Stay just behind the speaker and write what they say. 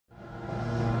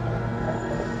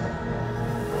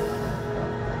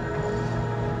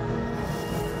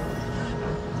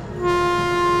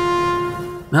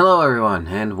Hello everyone,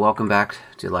 and welcome back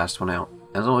to Last One Out.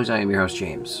 As always, I am your host,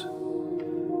 James.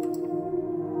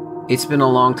 It's been a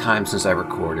long time since I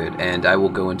recorded, and I will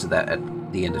go into that at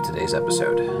the end of today's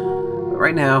episode. But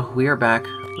right now, we are back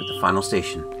with the final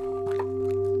station.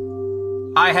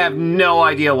 I have no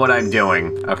idea what I'm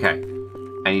doing. Okay,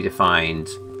 I need to find...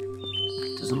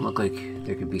 Doesn't look like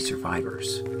there could be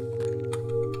survivors.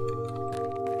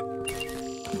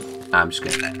 I'm just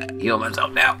gonna heal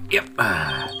myself now. Yep.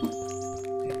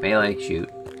 Okay, melee, shoot.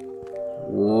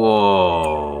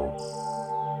 Whoa.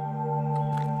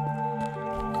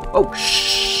 Oh,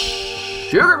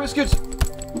 sugar biscuits!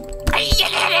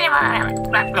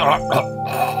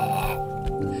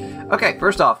 Okay,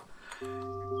 first off,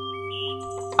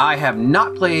 I have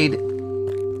not played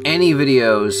any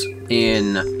videos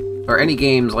or any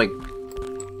games like...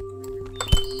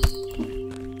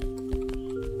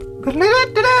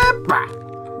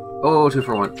 Oh, 2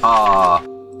 for 1.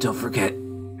 Don't forget,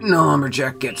 no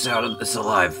lumberjack gets out of this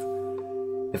alive.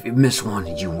 If you miss one,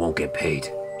 you won't get paid.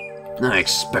 I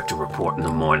expect a report in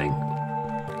the morning.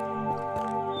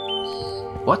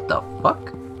 What the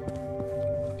fuck?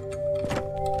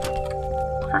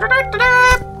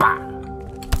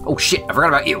 Oh shit, I forgot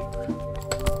about you.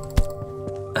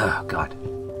 Oh god.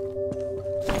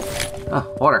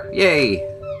 Oh, water. Yay.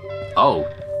 Oh.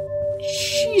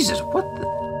 Jesus, what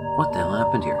the hell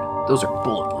happened here? Those are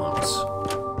bullet wounds.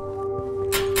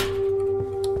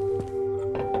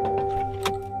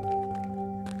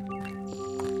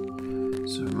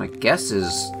 So my guess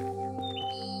is...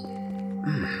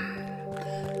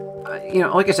 you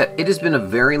know, like I said, it has been a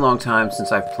very long time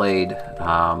since I've played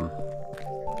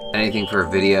anything for a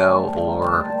video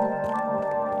or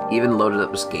even loaded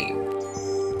up this game.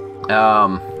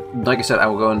 Like I said, I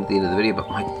will go into the end of the video, but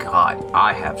my god,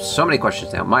 I have so many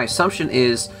questions now. My assumption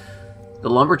is the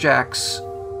lumberjacks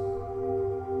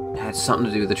had something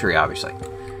to do with the tree, obviously.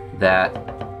 That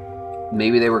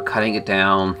maybe they were cutting it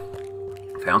down,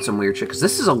 found some weird shit, because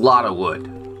this is a lot of wood.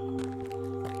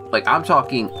 Like, I'm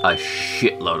talking a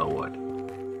shitload of wood.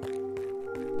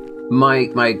 My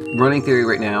running theory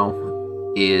right now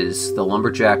is the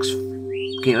lumberjacks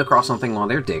came across something while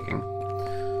they're digging.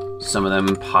 Some of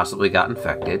them possibly got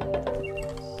infected.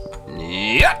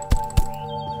 Yeah.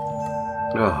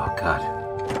 Oh, God.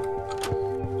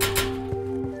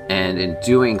 And in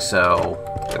doing so,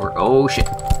 they were... Oh, shit.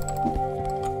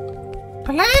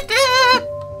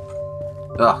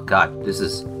 Oh, God. This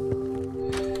is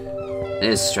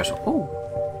stressful. Oh.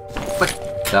 What?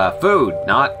 Food,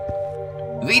 not...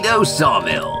 Vito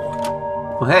Sawmill.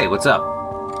 Well, hey, what's up?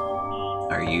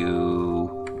 Are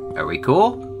we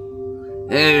cool?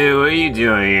 Hey, what are you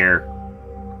doing here?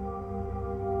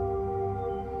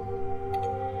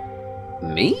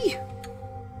 Me?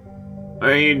 What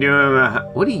are you doing?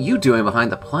 What are you doing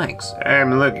behind the planks?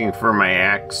 I'm looking for my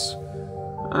axe.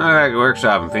 I'll go back to the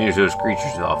workshop and finish those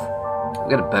creatures off. I've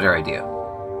got a better idea.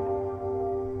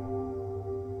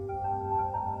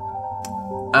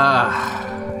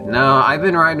 No, I've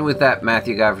been riding with that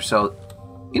Matthew guy for so...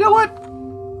 You know what?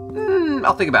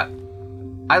 I'll think about it.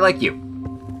 I like you.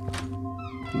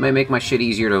 You may make my shit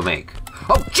easier to make.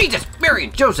 Oh, Jesus! Mary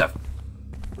and Joseph!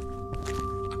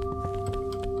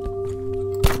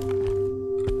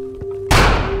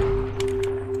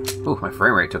 Oh, my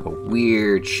frame rate took a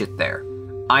weird shit there.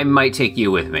 I might take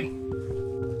you with me.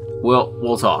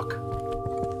 We'll talk.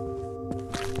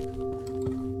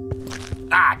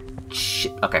 Ah,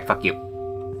 shit. Okay, fuck you.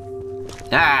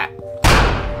 Ah!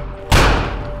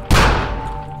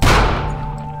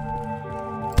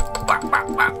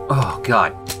 Oh,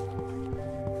 God.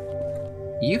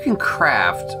 You can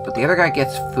craft, but the other guy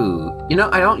gets food. You know,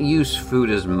 I don't use food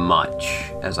as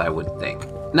much as I would think.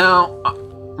 No,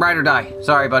 ride or die.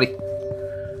 Sorry, buddy.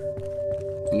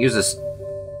 Use this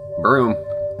broom.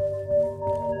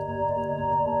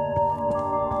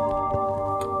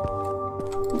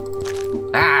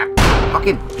 Ah,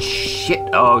 fucking shit.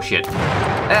 Oh, shit.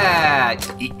 Ah,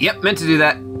 yep, meant to do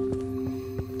that.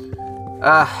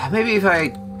 Maybe if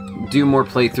I do more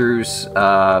playthroughs,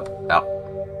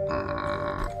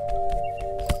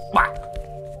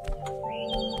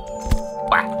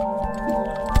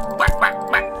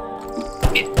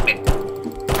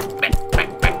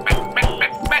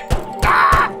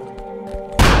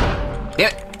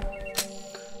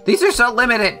 These are so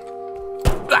limited.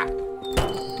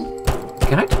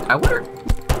 Can I wonder...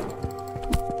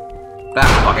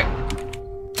 fuck it.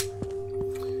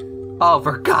 Oh,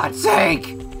 for God's sake!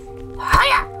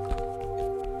 Hiya!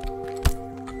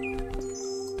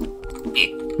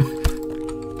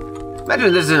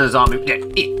 Imagine this is a zombie.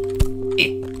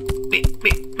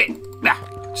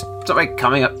 Somebody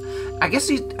coming up. I guess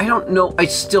he's... I don't know. I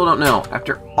still don't know.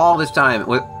 After all this time...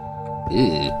 What...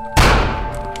 Ew.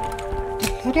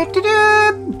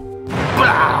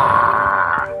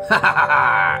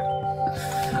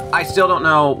 I still don't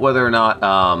know whether or not,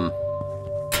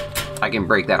 I can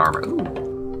break that armor.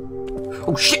 Ooh.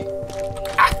 Oh, shit!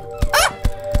 Ah! Ah!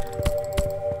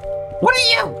 What are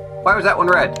you? Why was that one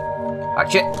red? Ah,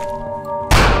 shit.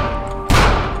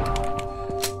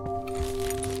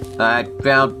 I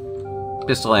found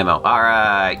pistol ammo.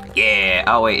 Alright, yeah.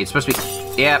 Oh, wait, it's supposed to be...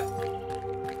 Yep.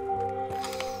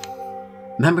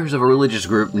 Members of a religious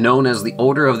group known as the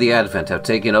Order of the Advent have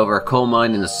taken over a coal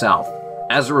mine in the south.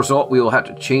 As a result, we will have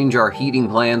to change our heating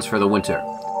plans for the winter.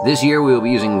 This year, we will be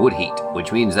using wood heat,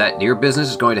 which means that your business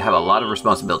is going to have a lot of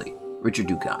responsibility. Richard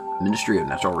Ducon, Ministry of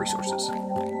Natural Resources.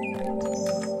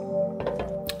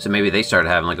 So maybe they started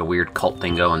having like a weird cult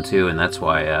thing going too, and that's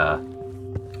why,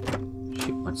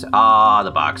 shoot, what's that? Ah, the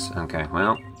box. Okay,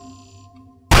 well.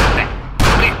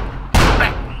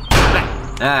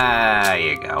 There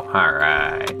you go.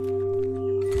 Alright.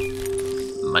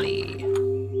 Money.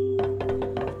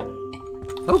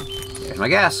 Oh, there's my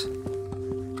gas.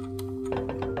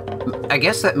 I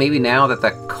guess that maybe now that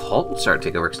the cult will start to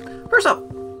take over. First up,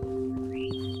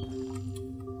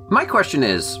 my question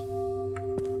is...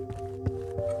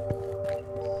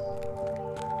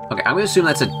 Okay, I'm going to assume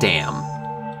that's a dam.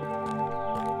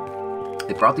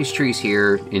 They brought these trees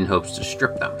here in hopes to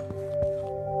strip them.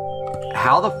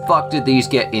 How the fuck did these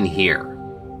get in here?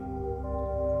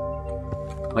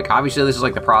 Like, obviously this is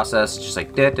like the process, just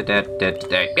like down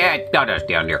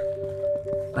here.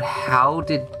 But how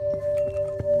did...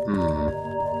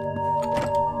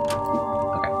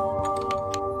 Okay.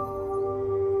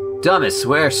 Dumbest,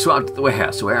 we're swamped at the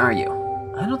warehouse. Where are you?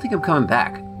 I don't think I'm coming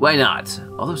back. Why not?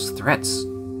 All those threats.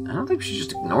 I don't think we should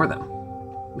just ignore them.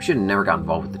 We should have never got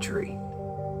involved with the tree.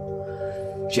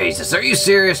 Jesus, are you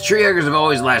serious? Tree huggers have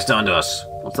always latched onto us.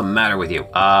 What's the matter with you?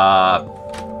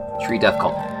 Tree death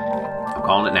cult. I'm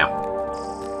calling it now.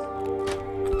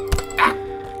 Ah!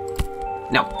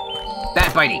 No.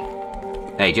 That bitey.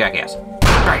 Hey, jackass.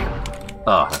 Right.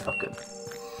 Oh, that felt good.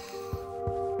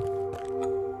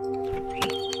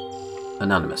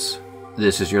 Anonymous.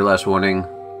 This is your last warning.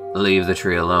 Leave the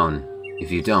tree alone.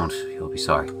 If you don't, you'll be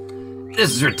sorry.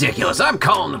 This is ridiculous. I'm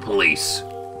calling the police.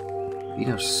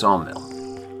 Vito Sawmill.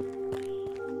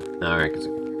 Alright, because...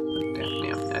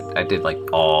 Yeah, I did, like,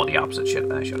 all the opposite shit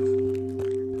that I should have.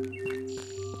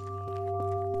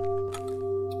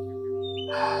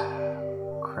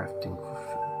 Crafting for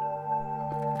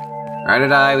food. Right to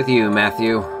die with you,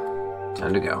 Matthew.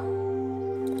 Time to go.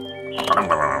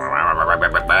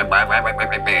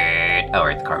 Oh,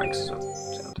 right, the car makes sound.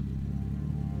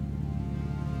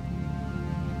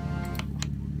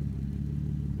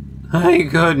 My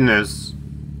goodness.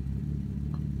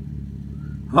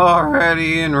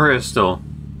 Already in Bristol.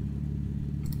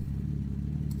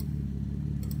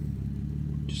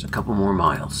 Just a couple more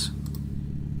miles.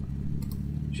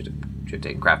 Should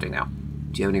take crafting now.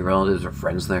 Do you have any relatives or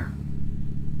friends there?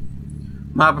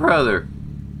 My brother.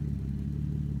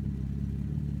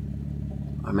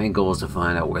 Our main goal is to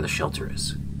find out where the shelter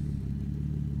is.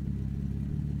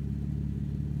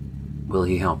 Will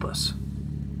he help us?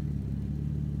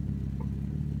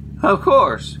 Of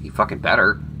course. He fucking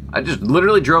better. I just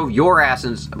literally drove your ass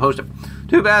and opposed to...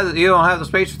 Too bad that you don't have the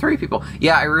space for 3 people.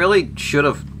 Yeah, I really should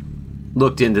have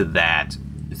looked into that.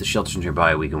 If the shelter's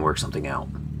nearby, we can work something out.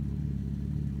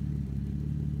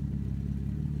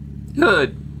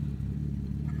 Good.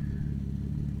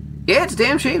 Yeah, it's a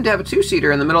damn shame to have a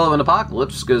 2-seater in the middle of an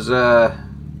apocalypse, because,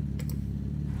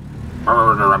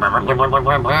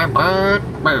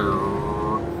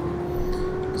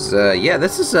 yeah,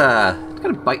 this is, kind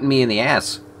of biting me in the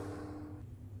ass.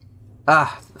 The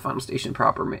final station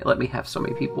proper may let me have so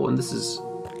many people, and this is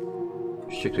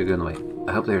strictly good in the way.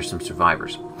 I hope there's some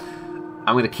survivors.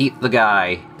 I'm gonna keep the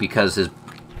guy because his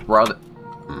brother...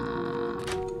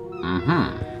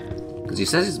 Because he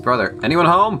says his brother... Anyone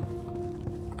home?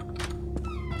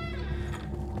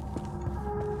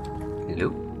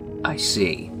 Hello? I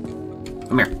see.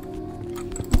 Come here.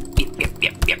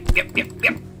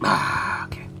 Yep. Ah,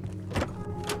 okay.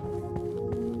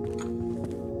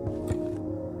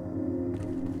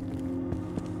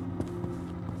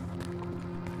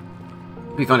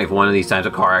 It'd be funny if one of these times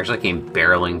a car actually came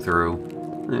barreling through.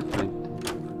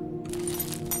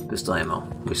 Pistol ammo.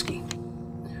 Whiskey.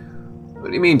 What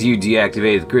do you mean you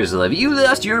deactivated the crystal? Have you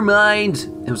lost your mind?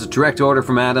 It was a direct order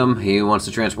from Adam. He wants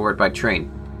to transport it by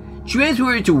train.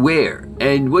 Transport it to where?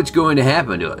 And what's going to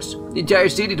happen to us? The entire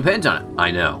city depends on it.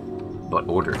 I know. But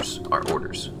orders are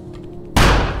orders.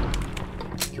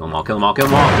 Kill them all, kill them all, kill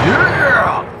them all.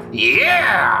 Yeah!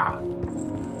 Yeah!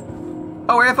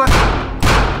 Oh, where the fuck?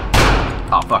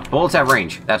 Oh, fuck. Bullets have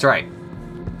range. That's right.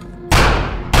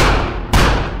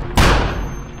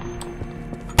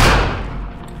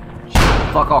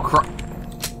 Fuck all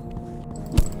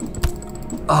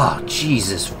Oh,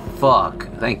 Jesus. Fuck.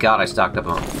 Thank God I stocked up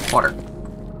on water.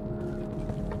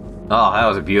 Oh, that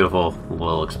was a beautiful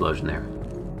little explosion there.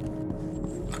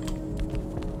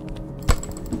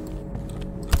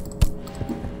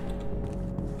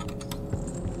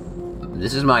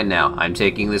 This is mine now. I'm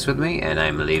taking this with me, and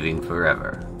I'm leaving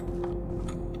forever.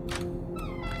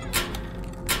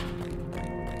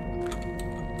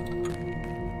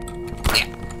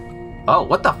 Oh,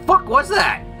 what the fuck was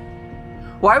that?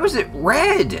 Why was it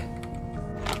red?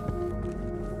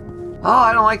 Oh,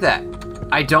 I don't like that.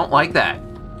 I don't like that.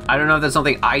 I don't know if that's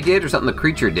something I did or something the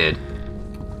creature did.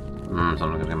 Something's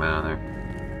gonna come out of there.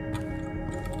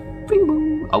 Bing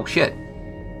boom. Oh shit.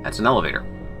 That's an elevator.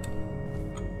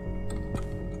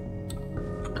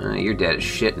 You're dead as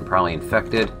shit and probably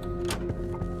infected.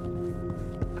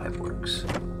 Pipe works.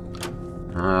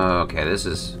 Okay, this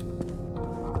is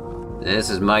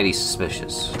mighty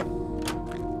suspicious.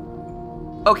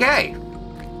 Okay.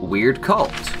 Weird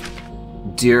cult.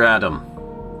 Dear Adam,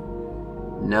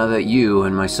 now that you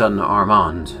and my son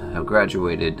Armand have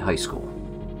graduated high school,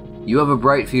 you have a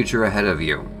bright future ahead of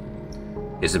you.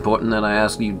 It's important that I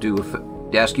ask you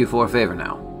for a favor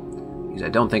now, because I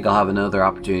don't think I'll have another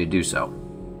opportunity to do so.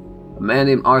 A man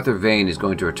named Arthur Vane is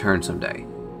going to return someday.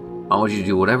 I want you to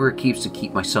do whatever it keeps to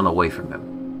keep my son away from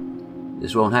him.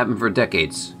 This won't happen for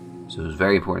decades, so it's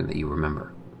very important that you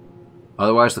remember.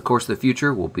 Otherwise, the course of the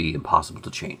future will be impossible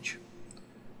to change.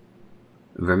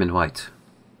 Vermin White,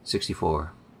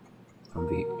 64, from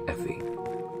VFE.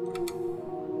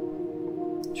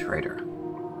 Traitor.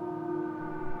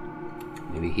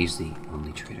 Maybe he's the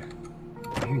only traitor.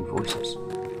 I'm hearing voices.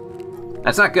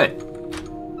 That's not good.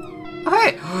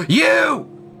 Hey, you!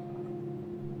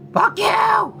 Fuck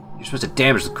you! You're supposed to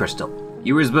damage the crystal.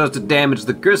 You were supposed to damage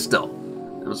the crystal.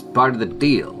 That was part of the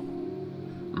deal.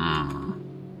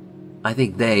 I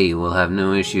think they will have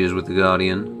no issues with the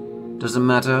Guardian. Doesn't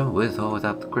matter with or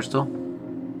without the crystal.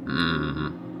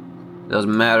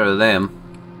 Doesn't matter to them.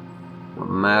 What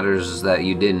matters is that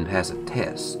you didn't pass a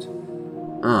test.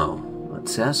 Oh, a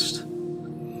test?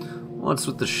 What's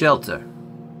with the shelter?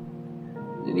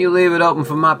 Didn't you leave it open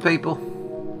for my people?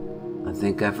 I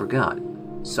think I forgot.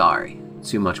 Sorry,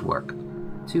 too much work.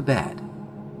 Too bad.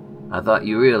 I thought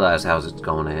you realized how it's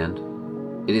going to end.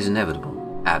 It is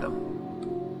inevitable, Adam.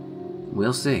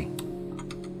 We'll see.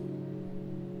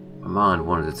 Armand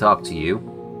wanted to talk to you.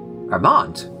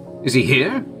 Armand? Is he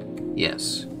here?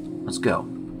 Yes. Let's go.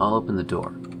 I'll open the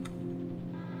door.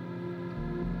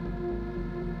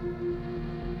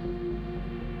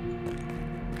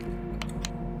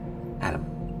 Adam.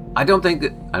 I don't think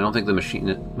the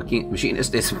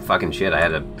machinist is fucking shit. I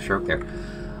had a stroke there.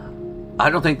 I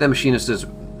don't think the machinist is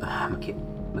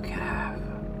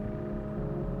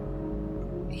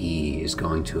He is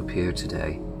going to appear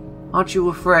today. Aren't you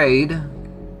afraid?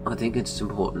 I think it's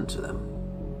important to them.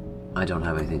 I don't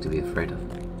have anything to be afraid of.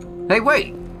 Hey,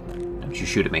 wait! Don't you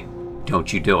shoot at me.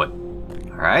 Don't you do it.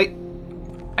 Alright?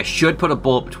 I should put a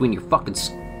bullet between your fucking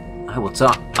I'll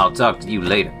talk to you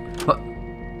later.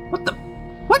 What the?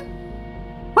 What?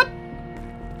 What?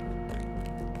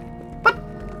 What?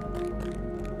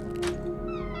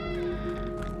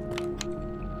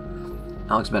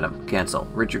 Alex Benham, cancel.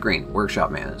 Richard Green, workshop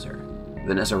manager.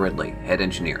 Vanessa Ridley, head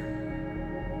engineer.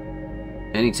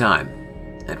 Anytime,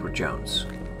 Edward Jones.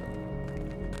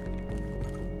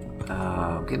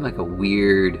 I'm getting like a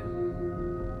weird...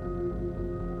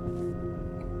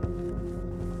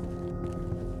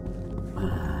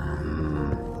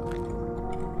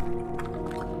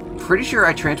 Pretty sure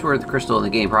I transferred the crystal in the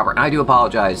game proper. I do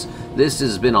apologize. This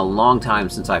has been a long time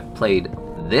since I've played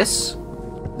this.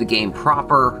 The game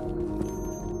proper.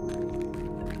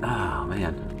 Oh,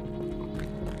 man.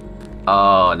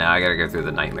 Oh, now I gotta go through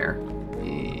the nightmare.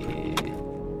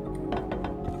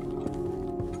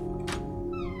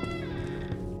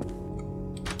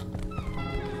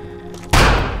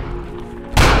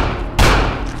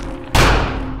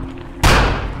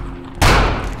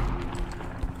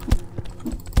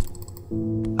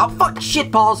 Oh, fuck,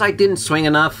 shit balls, I didn't swing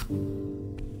enough.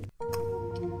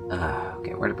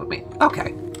 Okay, where'd it put me?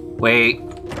 Okay. Wait.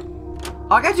 Oh,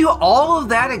 I gotta do all of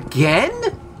that again?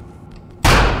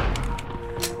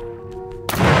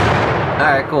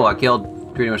 Alright, cool, I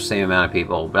killed pretty much the same amount of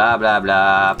people. Blah, blah,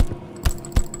 blah.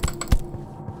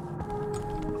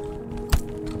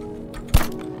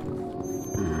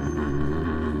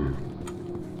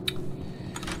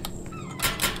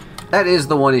 That is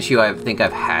the one issue I think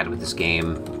I've had with this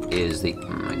game, is the...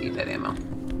 I need that ammo.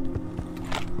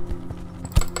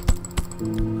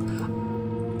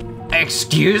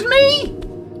 Excuse me?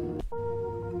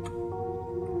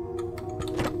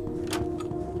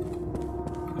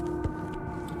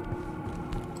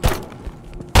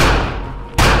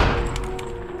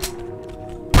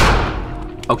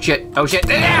 Oh shit, oh shit.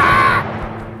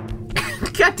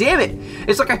 God damn it.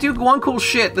 It's like I do one cool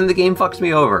shit, then the game fucks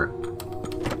me over.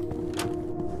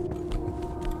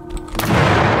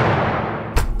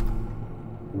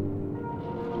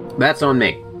 That's on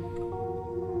me.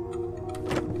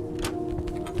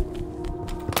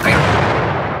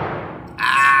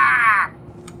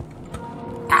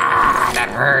 That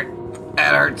hurt.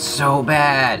 That hurt so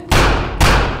bad.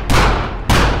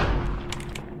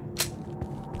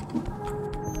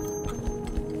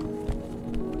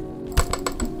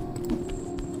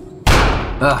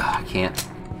 Ugh, I can't.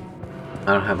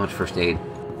 I don't have much first aid.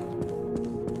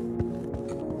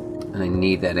 And I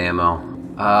need that ammo.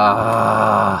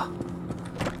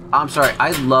 I'm sorry,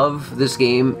 I love this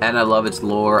game, and I love its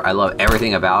lore, I love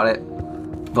everything about it,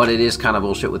 but it is kind of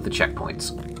bullshit with the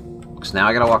checkpoints. Because now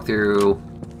I gotta walk through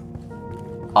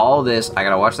all this, I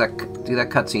gotta watch that, do that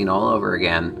cutscene all over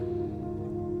again.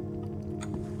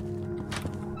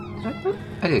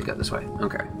 I did go this way,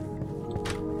 okay.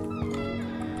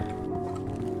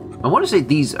 I want to say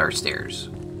these are stairs.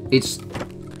 It's...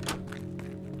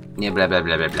 yeah, blah, blah,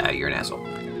 blah, blah, blah. You're an asshole.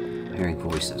 I'm hearing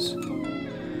voices.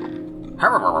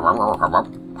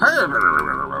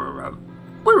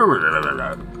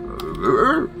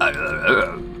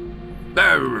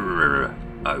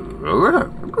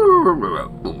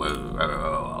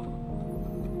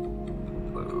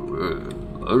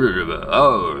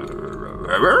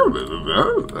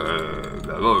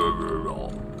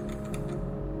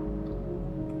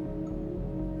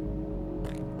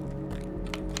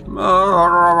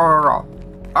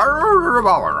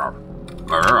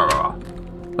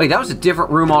 Wait, that was a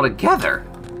different room altogether.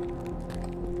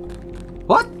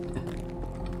 What?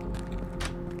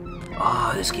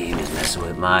 Oh, this game is messing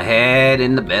with my head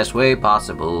in the best way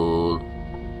possible.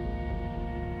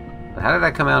 But how did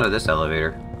I come out of this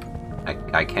elevator?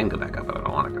 I can go back up, but I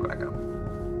don't want to go back up.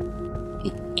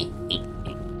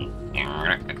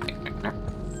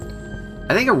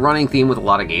 I think a running theme with a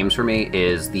lot of games for me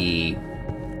is the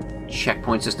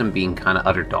checkpoint system being kind of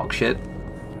utter dog shit.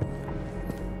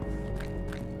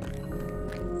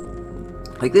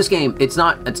 Like this game, it's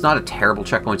not a terrible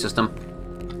checkpoint system.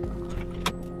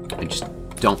 I just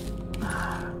don't.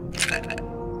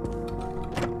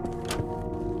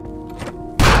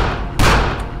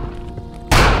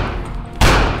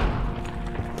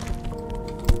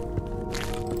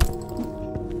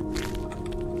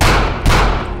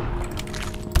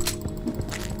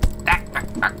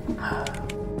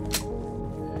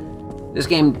 This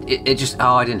game, it just...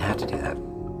 oh, I didn't have to do that.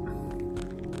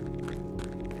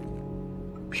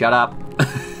 Shut up.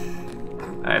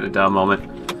 I had a dumb moment.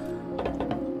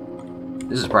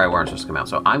 This is probably where I'm supposed to come out.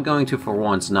 So I'm going to, for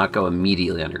once, not go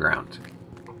immediately underground.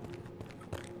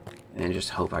 And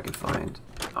just hope I can find...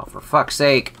 oh, for fuck's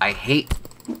sake. I hate...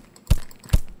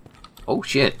 oh,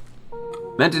 shit.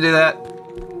 Meant to do that.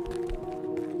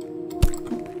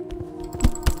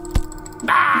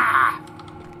 Ah!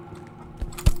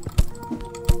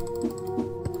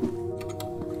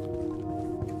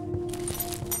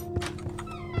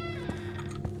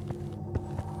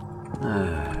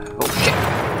 Oh, shit!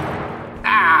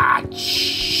 Ah,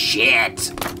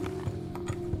 shit!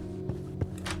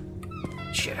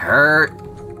 Shit hurt.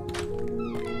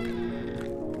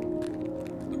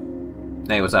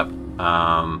 Hey, what's up?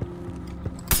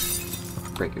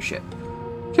 Break your shit.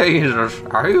 Jesus,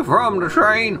 are you from the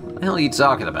train? What the hell are you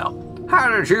talking about? How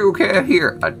did you get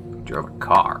here? I drove a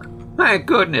car. Thank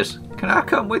goodness. Can I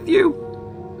come with you?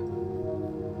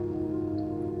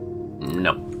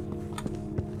 No.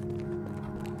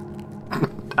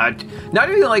 Not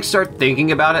even like start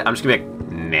thinking about it. I'm just gonna be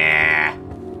like, nah.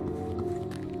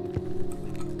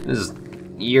 This is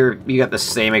you got the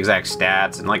same exact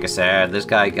stats, and like I said, this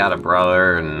guy got a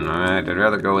brother, and I'd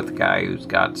rather go with the guy who's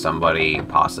got somebody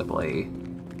possibly.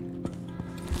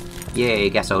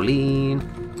 Yay, gasoline!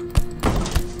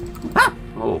 Ah!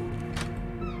 Oh.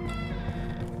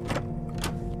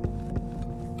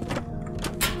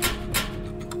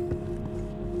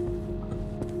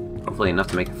 Hopefully enough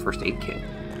to make a first aid kit.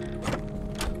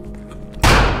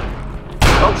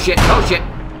 Oh shit, oh shit!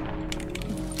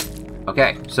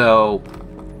 Okay, so...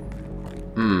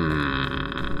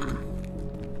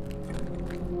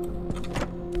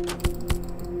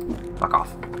 fuck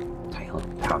off.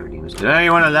 Silent powder demons. Is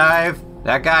anyone alive?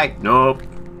 That guy? Nope.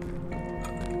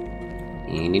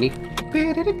 This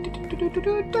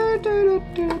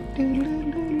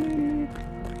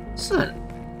is a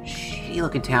shitty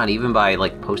looking town, even by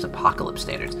like post-apocalypse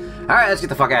standards. Alright, let's get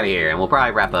the fuck out of here, and we'll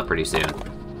probably wrap up pretty soon.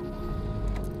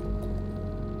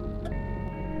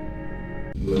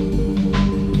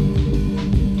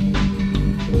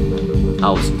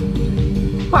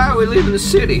 Why are we leaving the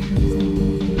city?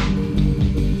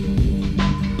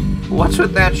 What's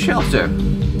with that shelter?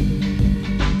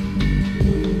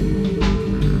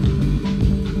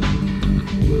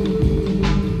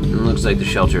 It looks like the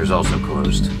shelter is also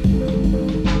closed.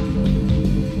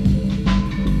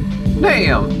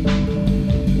 Damn!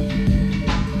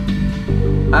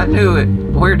 I knew it.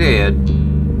 We're dead.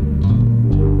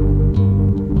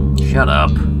 Shut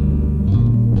up.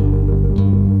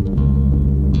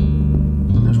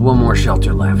 There's one more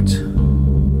shelter left.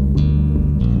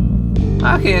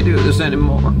 I can't do this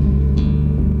anymore.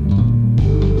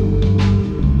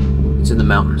 It's in the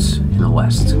mountains in the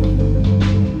west.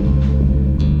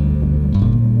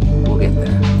 We'll get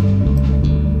there.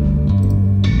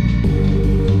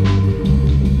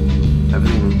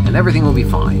 Everything will be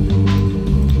fine.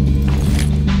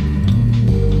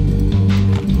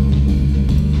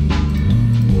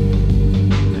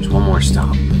 There's one more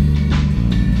stop.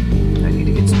 I need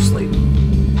to get some sleep.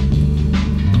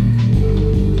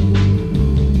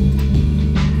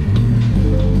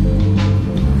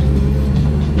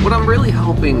 What I'm really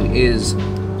hoping is,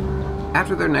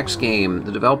 after their next game,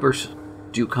 the developers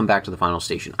do come back to the final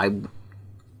station. I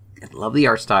love the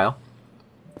art style.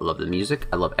 I love the music.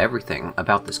 I love everything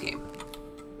about this game.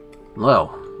 Hello.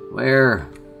 Where?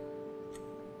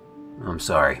 I'm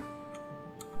sorry.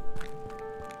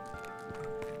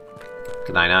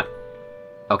 Can I not?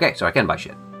 Okay, so I can buy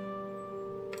shit.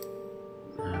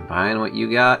 I'm buying what you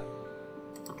got.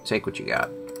 Take what you got.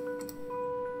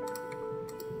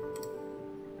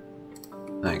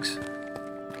 Thanks.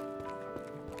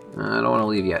 I don't want to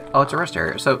leave yet. Oh, it's a rest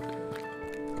area. So,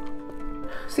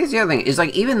 see, that's the other thing. Is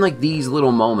like even like these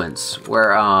little moments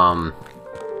where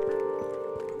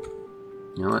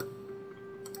you know what?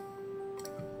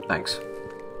 Thanks.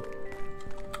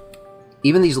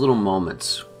 Even these little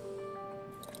moments,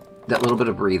 that little bit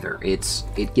of breather, it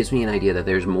gives me an idea that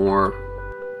there's more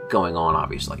going on,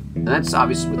 obviously. And that's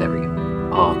obvious with every game.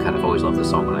 Oh, God, I've always loved this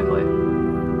song when I play it.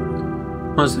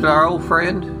 Was it our old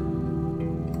friend?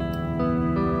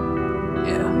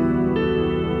 Yeah.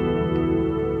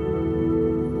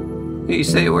 Did he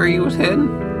say where he was heading?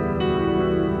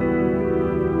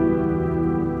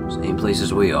 Same place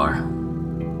as we are.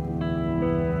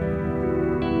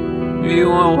 Do you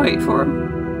want to wait for him?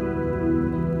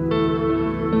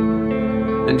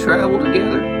 And travel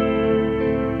together?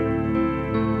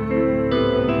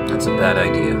 That's a bad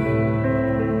idea.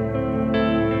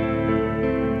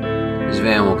 His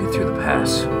van won't get through the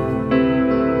pass.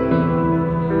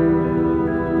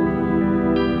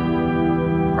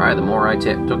 Probably the more I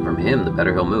took from him, the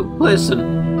better he'll move. Listen.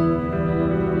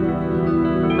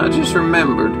 I just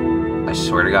remembered. I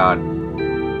swear to God.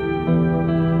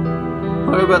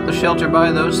 What about the shelter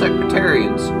by those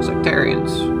sectarians?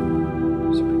 Sectarians.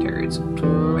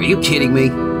 Are you kidding me?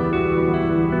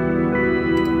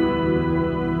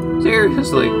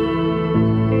 Seriously.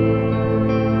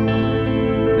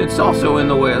 It's also in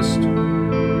the west.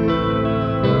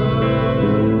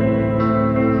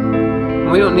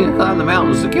 We don't need to climb the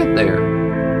mountains to get there.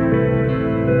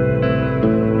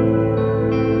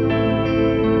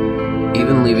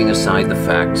 Even leaving aside the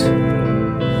fact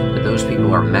that those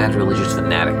people are mad religious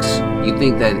fanatics, you'd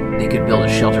think that they could build a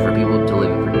shelter for people to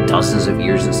live for dozens of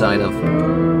years inside of.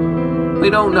 We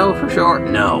don't know for sure.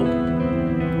 No.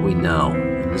 We know.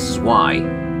 And this is why. I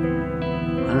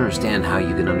don't understand how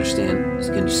you can understand.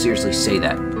 Can you seriously say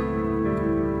that?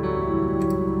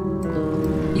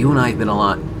 You and I have been a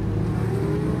lot.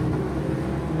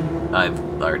 I've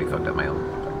already fucked up my own.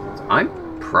 I'm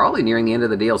probably nearing the end of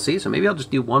the DLC, so maybe I'll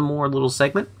just do one more little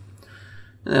segment,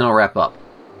 and then I'll wrap up.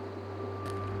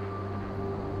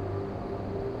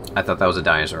 I thought that was a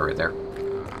dinosaur right there.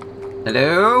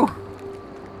 Hello?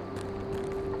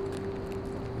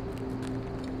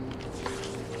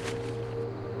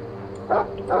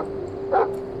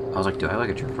 I was like, do I have like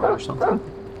a drink or something?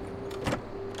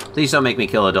 Please don't make me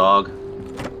kill a dog.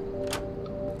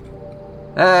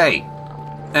 Hey!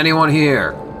 Anyone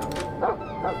here?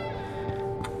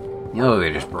 The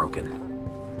elevator's broken.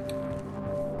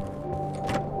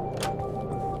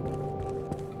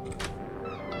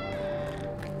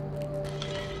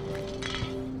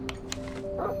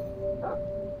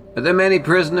 Are there many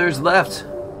prisoners left?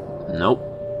 Nope.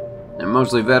 They're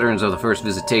mostly veterans of the first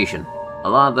visitation. A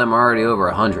lot of them are already over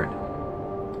 100.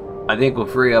 I think we'll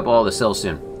free up all the cells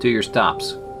soon. 2 year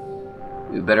stops.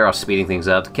 We're better off speeding things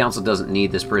up. The council doesn't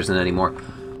need this prison anymore.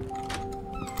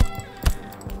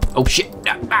 Oh shit!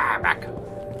 Back!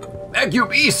 Back, you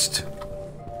beast!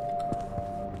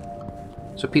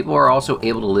 So people are also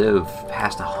able to live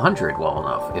past 100 well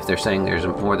enough, if they're saying there's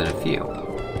more than a few.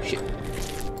 Shit.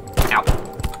 Ow.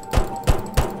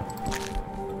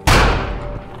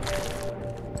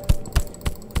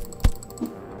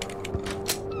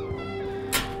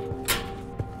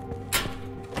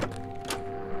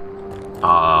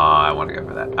 I want to go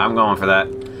for that. I'm going for that.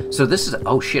 So this is...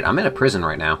 Oh shit, I'm in a prison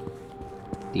right now.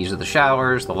 These are the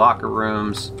showers, the locker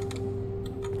rooms.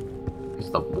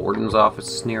 The warden's office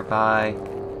is nearby.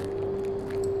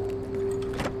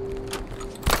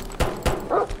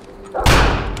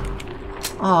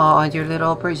 Oh, and your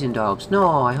little prison dogs.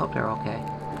 No, I hope they're okay.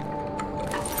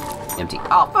 Empty.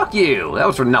 Oh, fuck you! That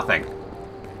was for nothing.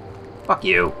 Fuck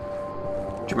you.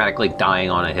 Dramatically dying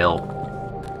on a hill.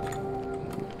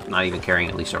 Not even carrying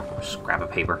at least a scrap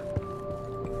of paper.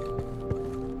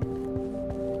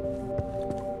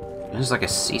 This is like a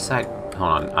seaside...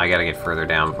 Hold on, I gotta get further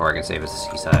down before I can save as a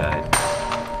seaside.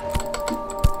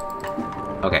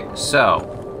 Okay, so...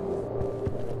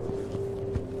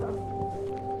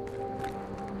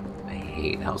 I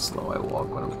hate how slow I walk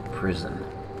when I'm in prison.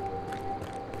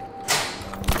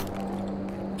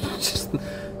 Just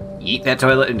eat that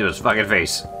toilet into his fucking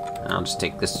face. I'll just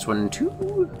take this one too.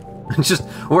 And just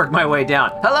work my way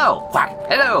down. Hello! Whack!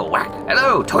 Hello! Whack!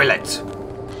 Hello! Toilet!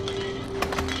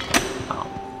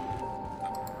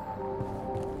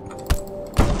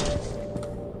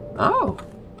 Oh.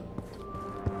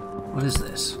 What is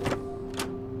this?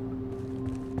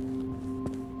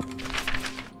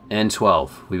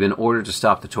 N12. We've been ordered to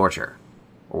stop the torture.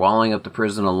 We're walling up the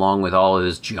prison along with all of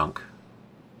his junk.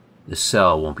 The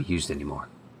cell won't be used anymore.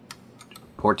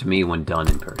 Report to me when done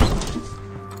in person.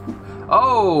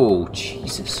 Oh,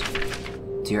 Jesus.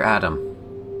 Dear Adam,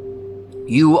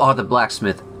 you are the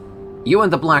blacksmith. You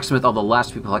and the blacksmith are the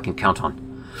last people I can count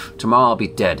on. Tomorrow I'll be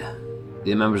dead.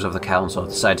 The members of the council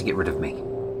decided to get rid of me.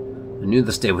 I knew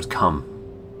this day would come.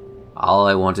 All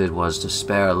I wanted was to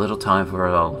spare a little time for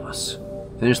all of us.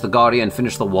 Finish the Guardian,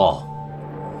 finish the wall.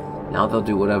 Now they'll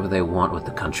do whatever they want with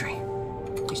the country.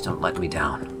 Please don't let me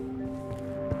down.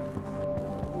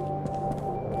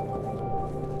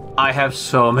 I have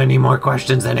so many more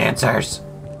questions than answers.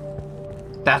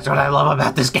 That's what I love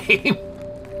about this game.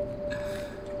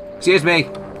 Excuse me.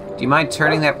 Do you mind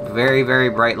turning that very, very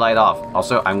bright light off?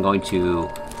 Also, I'm going to...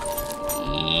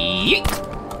 Yeet!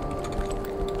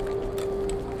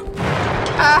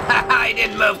 I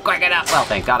didn't move quick enough! Well,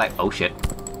 thank God I... Oh, shit.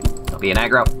 Don't be an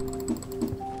aggro.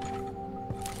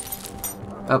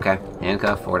 Okay.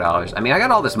 Handcuff, $4. I mean, I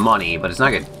got all this money, but it's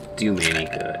not gonna do me any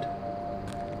good.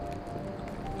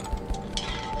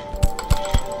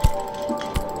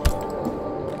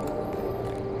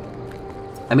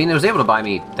 I mean, it was able to buy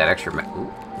me that extra...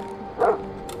 Ooh.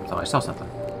 Oh, I saw something.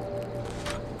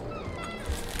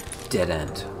 Dead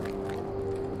end.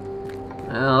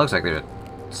 Well, it looks like there's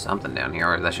something down here,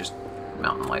 or that's just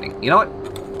mountain lighting. You know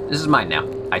what? This is mine now.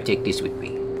 I take this with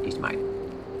me. It's mine.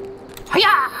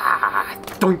 Hiya!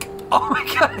 Doink! Oh my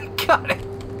god, I got it!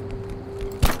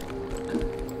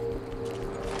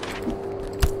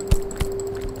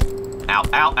 Ow,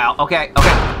 ow, ow. Okay,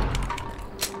 okay.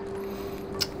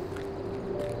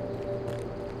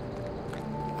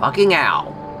 Fucking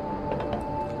ow.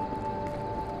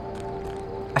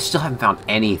 I still haven't found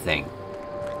anything.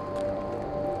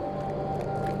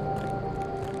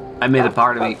 I made a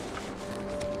part of me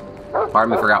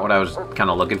forgot what I was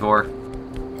kind of looking for.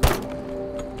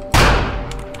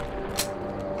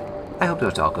 I hope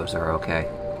those doggos are okay.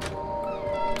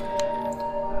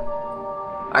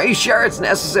 Are you sure it's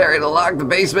necessary to lock the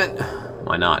basement?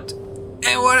 Why not?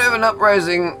 And what if an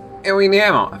uprising and we need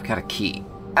ammo? I've got a key.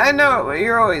 I know, but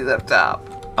you're always up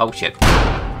top. Oh shit.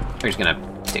 We're just gonna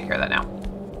take care of that now.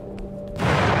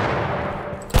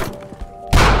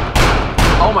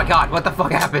 Oh my god, what the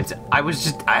fuck happened? I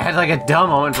had like a dumb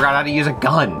moment and forgot how to use a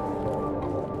gun.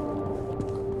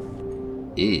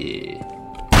 Ew.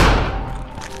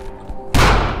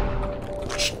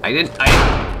 I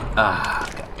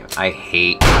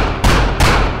hate...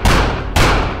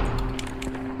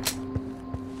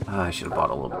 I should have bought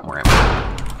a little bit more ammo.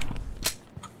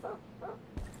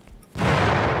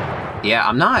 Yeah,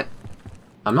 I'm not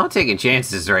taking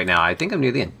chances right now. I think I'm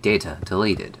near the end. Data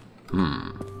deleted.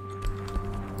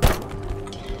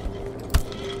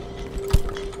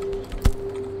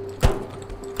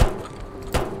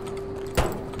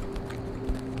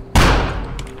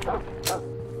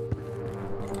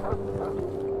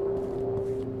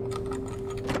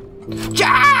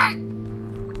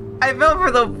 I fell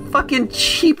for the fucking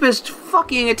cheapest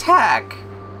fucking attack.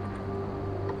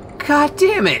 God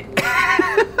damn it.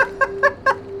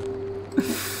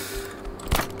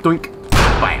 Doink.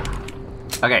 Bam.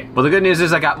 Okay, well the good news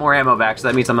is I got more ammo back, so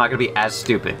that means I'm not gonna be as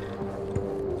stupid.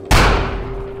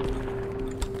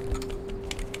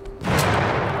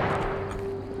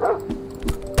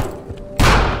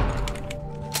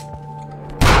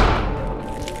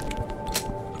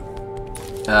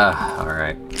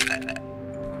 Alright.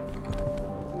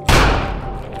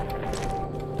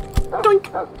 Doink!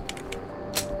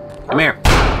 Come here.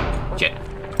 Shit.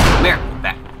 Come here.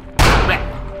 Back. Back.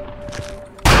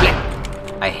 Back.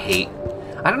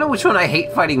 I don't know which one I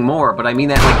hate fighting more, but I mean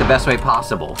that in like the best way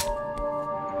possible.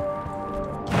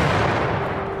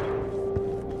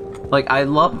 Like, I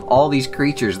love all these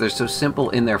creatures. They're so simple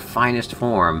in their finest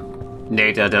form.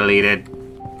 Data deleted.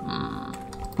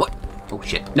 What? Oh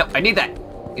shit. No, I need that.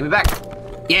 Give me back.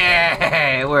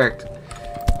 Yeah, it worked.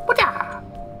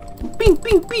 Bing,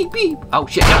 bing, bing, bing. Oh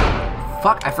shit, no.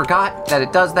 Fuck, I forgot that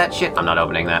it does that shit. I'm not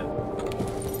opening that.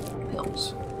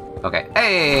 Pills. Okay.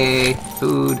 Hey,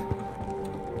 food.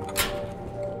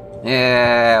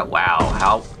 Yeah, wow.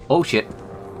 How? Oh shit.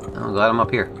 I'm glad I'm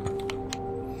up here.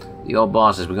 The old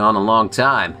boss has been gone a long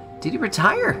time. Did he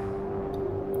retire?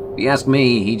 If you ask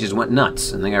me, he just went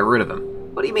nuts and they got rid of him.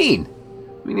 What do you mean?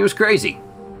 I mean, he was crazy.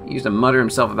 He used to mutter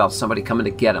himself about somebody coming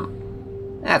to get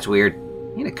him. That's weird.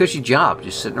 He had a cushy job,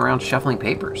 just sitting around shuffling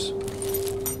papers.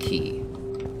 Key.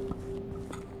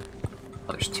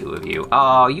 Oh, there's two of you.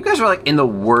 Oh, you guys are like in the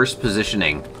worst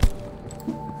positioning.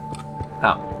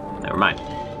 Oh, never mind.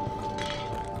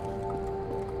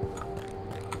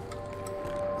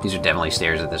 These are definitely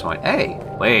stairs at this point. Hey,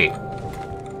 wait.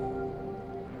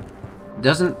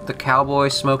 Doesn't the cowboy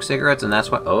smoke cigarettes and that's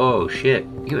why... Oh, shit.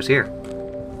 He was here.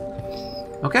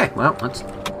 Okay, well, let's...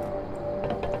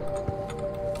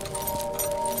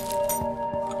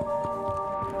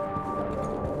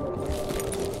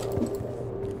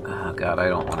 Oh, God, I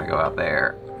don't want to go out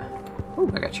there. Oh,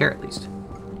 I got a chair at least.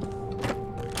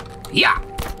 Yeah!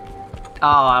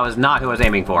 Oh, that was not who I was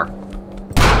aiming for.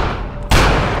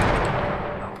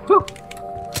 Whew.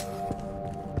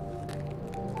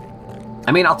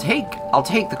 I mean, I'll take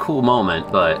the cool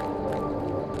moment, but...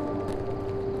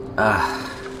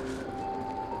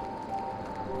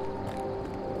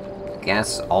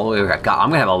 Gas all the way back. God, I'm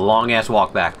gonna have a long ass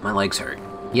walk back. My legs hurt.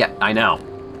 Yeah, I know.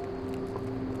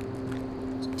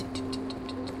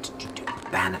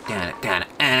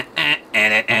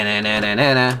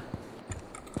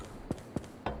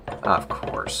 Of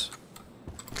course.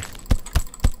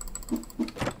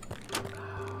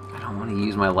 I don't want to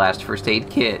use my last first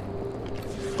aid kit,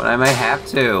 but I might have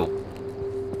to.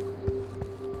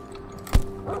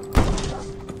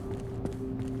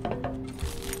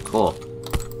 Cool.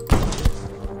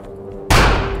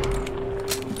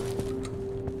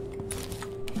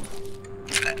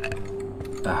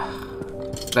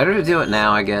 Better to do it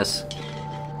now, I guess.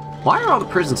 Why are all the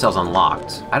prison cells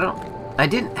unlocked? I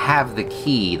didn't have the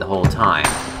key the whole time.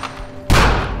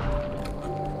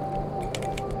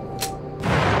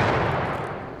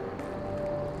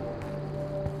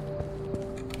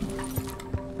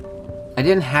 I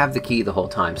didn't have the key the whole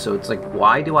time, so it's like,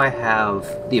 why do I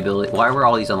have the ability? Why were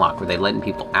all these unlocked? Were they letting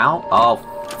people out? Oh,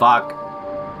 fuck.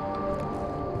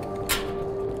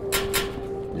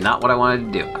 Not what I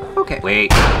wanted to do. Okay,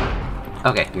 wait.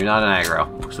 Okay, you're not an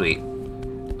aggro. Sweet.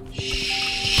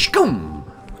 Shkoom!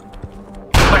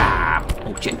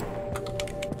 Oh, shit.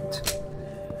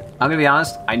 I'm gonna be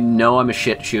honest, I know I'm a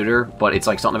shit shooter, but it's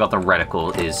like something about the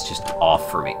reticle is just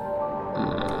off for me.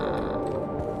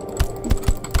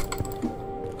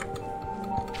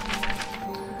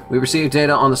 We received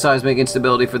data on the seismic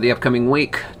instability for the upcoming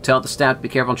week. Tell the staff to be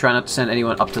careful and try not to send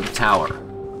anyone up to the tower.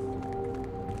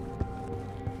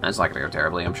 That's not gonna go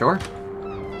terribly, I'm sure.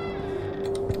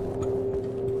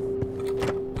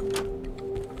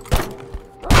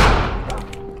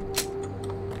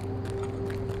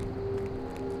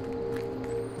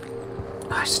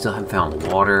 I still haven't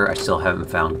found water. I still haven't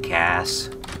found gas.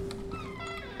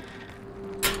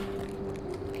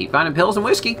 Keep finding pills and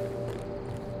whiskey.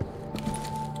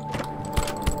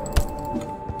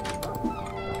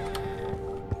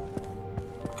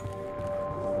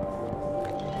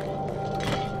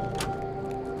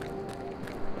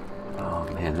 Oh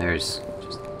man, there's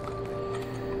just...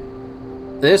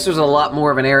 This was a lot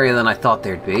more of an area than I thought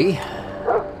there'd be.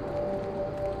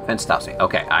 Fence stops me.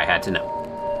 Okay, I had to know.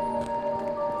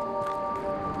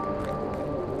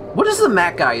 What is the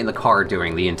Mac guy in the car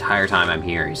doing the entire time I'm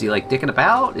here? Is he like dicking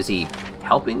about? Is he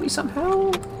helping me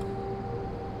somehow? Do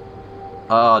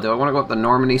I want to go up the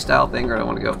Normandy style thing or do I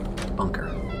want to go bunker?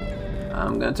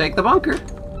 I'm gonna take the bunker.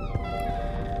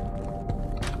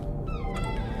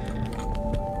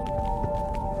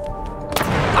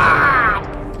 Ah!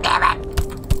 Damn it!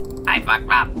 I fucked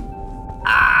up.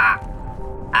 Ah!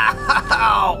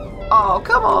 Ow! Oh,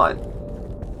 come on.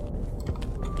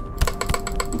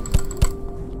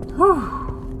 Whew.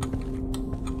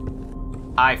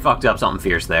 I fucked up something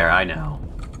fierce there, I know.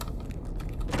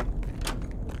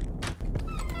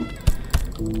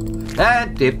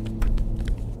 That dip.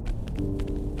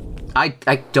 I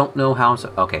don't know how.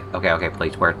 Okay,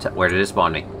 please. Where did it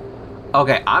spawn me?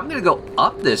 Okay, I'm gonna go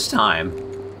up this time.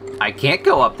 I can't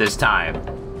go up this time.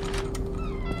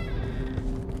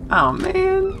 Oh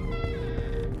man.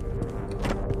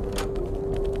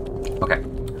 Okay,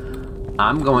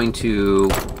 I'm going to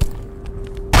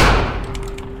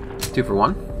 2 for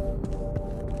 1.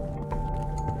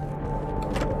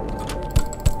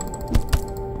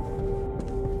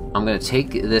 I'm gonna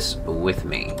take this with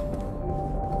me.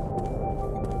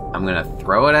 I'm gonna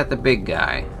throw it at the big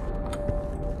guy.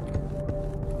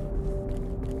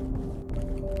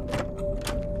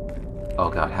 Oh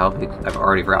god, how big? I've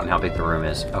already forgotten how big the room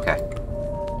is. Okay.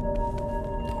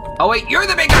 Oh wait, you're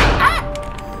the big guy! Ah!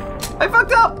 I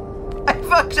fucked up! I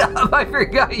fucked up! I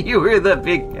forgot you were the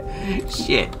big guy.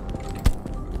 Shit.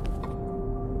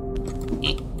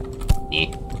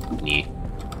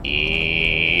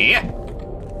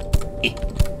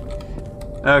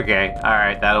 Okay,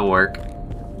 alright, that'll work.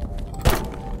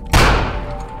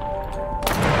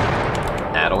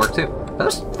 That'll work too.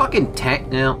 Those fucking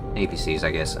APCs, I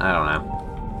guess. I don't know.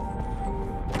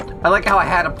 I like how I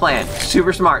had a plan.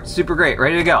 Super smart, super great,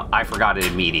 ready to go. I forgot it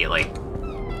immediately.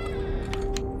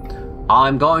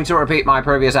 I'm going to repeat my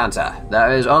previous answer.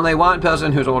 There is only one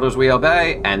person whose orders we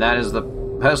obey, and that is the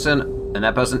person, and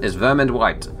that person is Vermin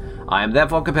White. I am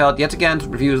therefore compelled yet again to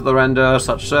refuse to render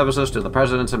such services to the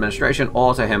President's administration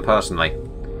or to him personally.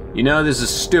 You know this is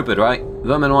stupid, right?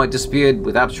 Vermin White disappeared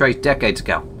without a trace decades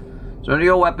ago. Surrender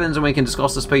your weapons and we can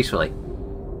discuss this peacefully.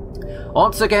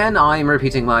 Once again, I am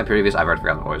repeating my previous... I've already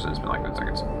forgotten the voice and it's been like 10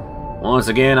 seconds. Once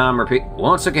again,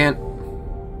 Once again...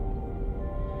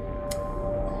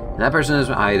 And that person is...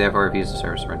 I therefore refuse to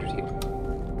surrender to you.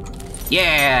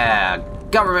 Yeah!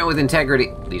 Government with integrity!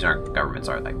 These aren't governments,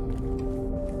 are they?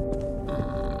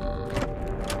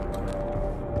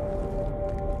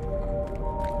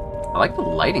 I like the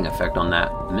lighting effect on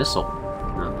that missile.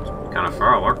 Kind of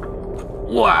far, look.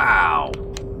 Wow!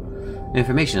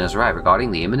 Information has arrived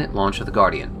regarding the imminent launch of the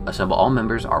Guardian. Assemble all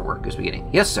members, our work is beginning.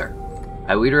 Yes, sir.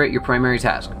 I reiterate your primary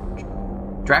task.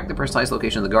 Track the precise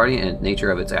location of the Guardian and nature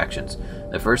of its actions.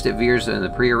 The first it veers in the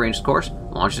pre-arranged course,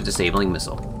 launch a disabling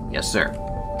missile. Yes, sir.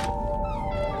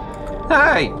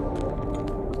 Hey!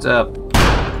 What's up?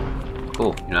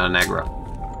 Cool, you're not an aggro.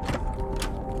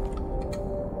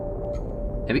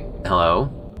 Maybe... Hello?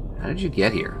 How did you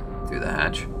get here? Through the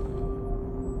hatch.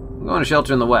 I'm going to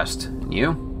shelter in the west. And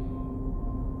you?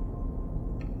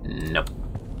 Nope.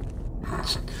 I'm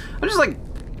just like...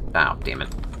 Oh, damn it.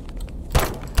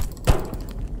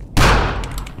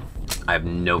 I have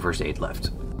no first aid left.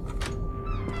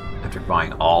 After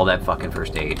buying all that fucking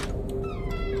first aid.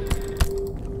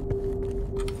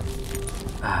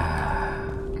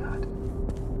 God.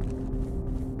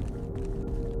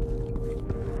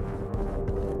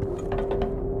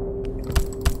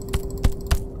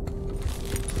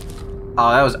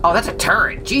 Oh, that was... Oh, that's a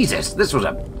turret! Jesus! This was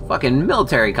a fucking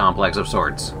military complex of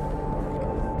sorts.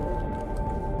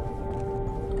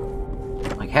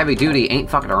 Like, heavy duty ain't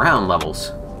fucking around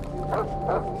levels.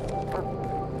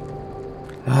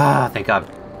 Ah, thank God.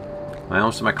 Am I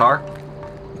almost in my car?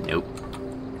 Nope.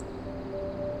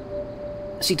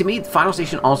 See, to me, the Final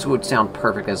Station also would sound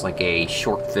perfect as like a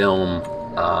short film,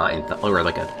 or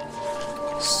like a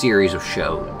series of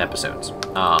show episodes.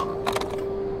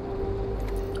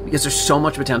 Because there's so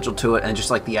much potential to it, and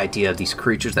just like the idea of these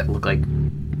creatures that look like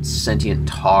sentient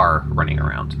tar running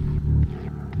around.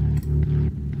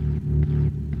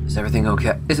 Is everything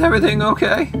okay? Is everything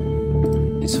okay?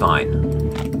 It's fine.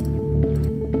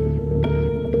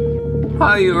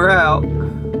 While you were out,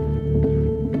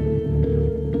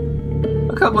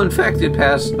 a couple infected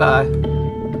passed by.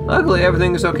 Luckily,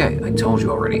 everything is okay. I told you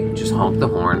already. Just honk the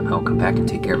horn. I'll come back and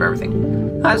take care of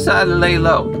everything. I decided to lay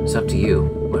low. It's up to you.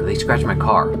 But if they scratch my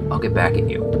car, I'll get back at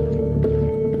you.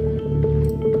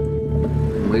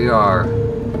 We are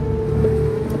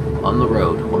on the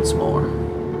road once more.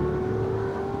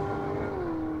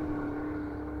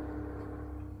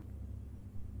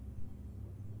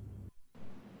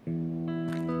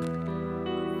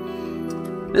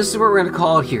 This is where we're going to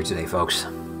call it here today, folks.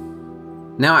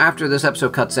 Now, after this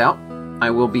episode cuts out,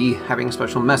 I will be having a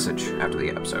special message after the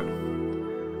episode.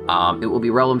 It will be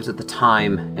relevant at the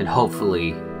time, and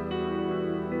hopefully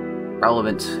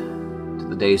relevant to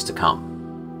the days to come.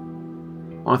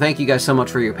 I want to thank you guys so much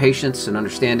for your patience and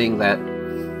understanding that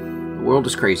the world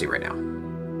is crazy right now.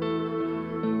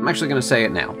 I'm actually going to say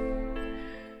it now.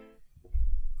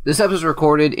 This episode was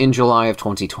recorded in July of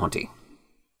 2020.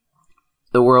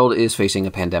 The world is facing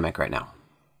a pandemic right now.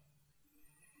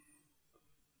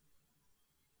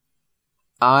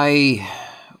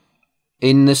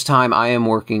 In this time, I am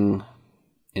working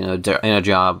in a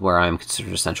job where I am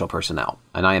considered essential personnel,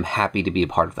 and I am happy to be a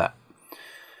part of that.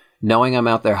 Knowing I'm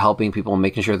out there helping people,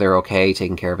 making sure they're okay,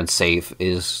 taken care of, and safe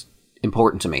is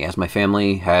important to me, as my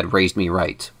family had raised me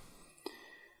right.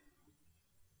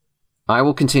 I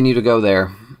will continue to go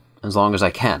there as long as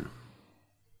I can.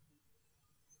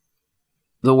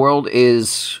 The world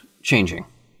is changing,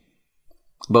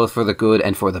 both for the good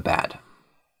and for the bad.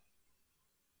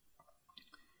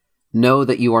 Know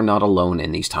that you are not alone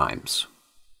in these times.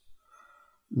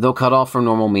 Though cut off from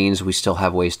normal means, we still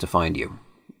have ways to find you,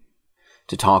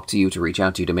 to talk to you, to reach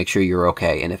out to you, to make sure you're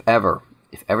okay. And if ever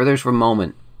there's a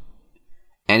moment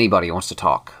anybody wants to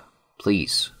talk,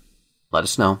 please let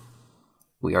us know.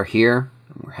 We are here,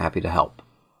 and we're happy to help.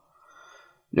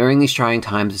 During these trying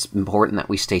times, it's important that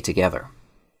we stay together,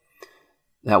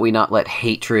 that we not let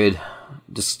hatred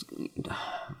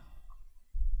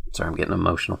Sorry, I'm getting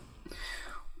emotional.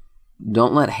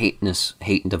 Don't let hate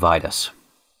divide us.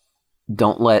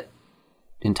 Don't let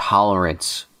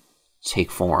intolerance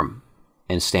take form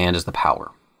and stand as the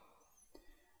power.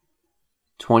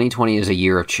 2020 is a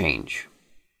year of change.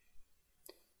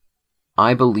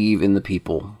 I believe in the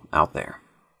people out there.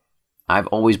 I've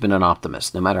always been an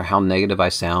optimist, no matter how negative I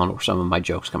sound or some of my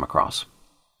jokes come across.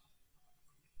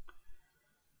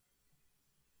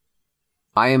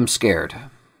 I am scared,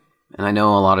 and I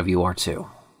know a lot of you are too.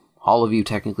 All of you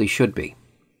technically should be.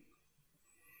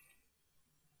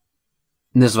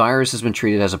 This virus has been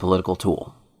treated as a political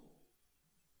tool.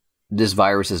 This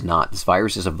virus is not. This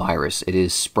virus is a virus. It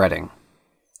is spreading.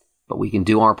 But we can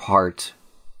do our part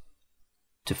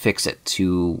to fix it,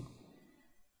 to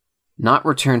not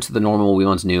return to the normal we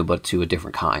once knew, but to a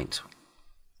different kind.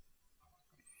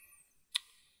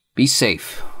 Be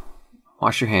safe.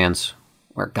 Wash your hands.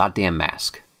 Wear a goddamn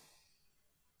mask.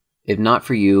 If not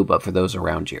for you, but for those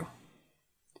around you.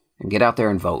 And get out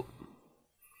there and vote.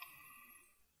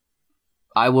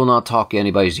 I will not talk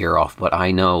anybody's ear off, but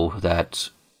I know that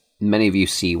many of you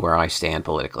see where I stand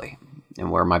politically and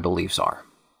where my beliefs are.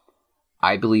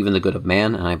 I believe in the good of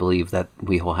man, and I believe that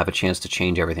we will have a chance to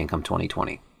change everything come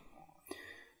 2020.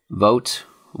 Vote,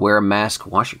 wear a mask,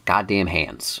 wash your goddamn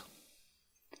hands.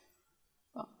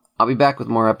 I'll be back with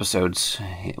more episodes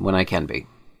when I can be.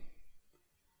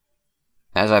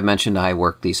 As I've mentioned, I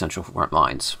work the essential front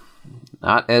lines.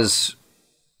 Not as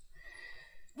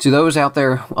to those out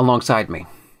there alongside me.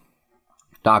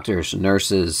 Doctors,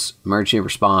 nurses, emergency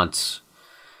response,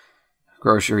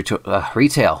 grocery,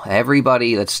 retail,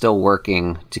 everybody that's still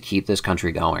working to keep this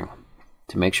country going,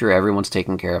 to make sure everyone's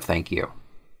taken care of, thank you.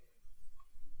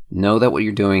 Know that what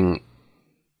you're doing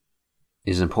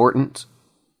is important,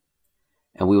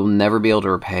 and we will never be able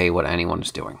to repay what anyone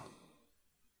is doing.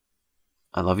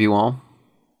 I love you all.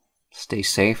 Stay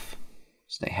safe.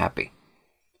 Stay happy.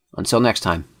 Until next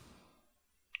time,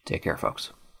 take care,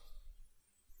 folks.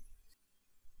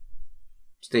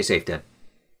 Stay safe, Dad.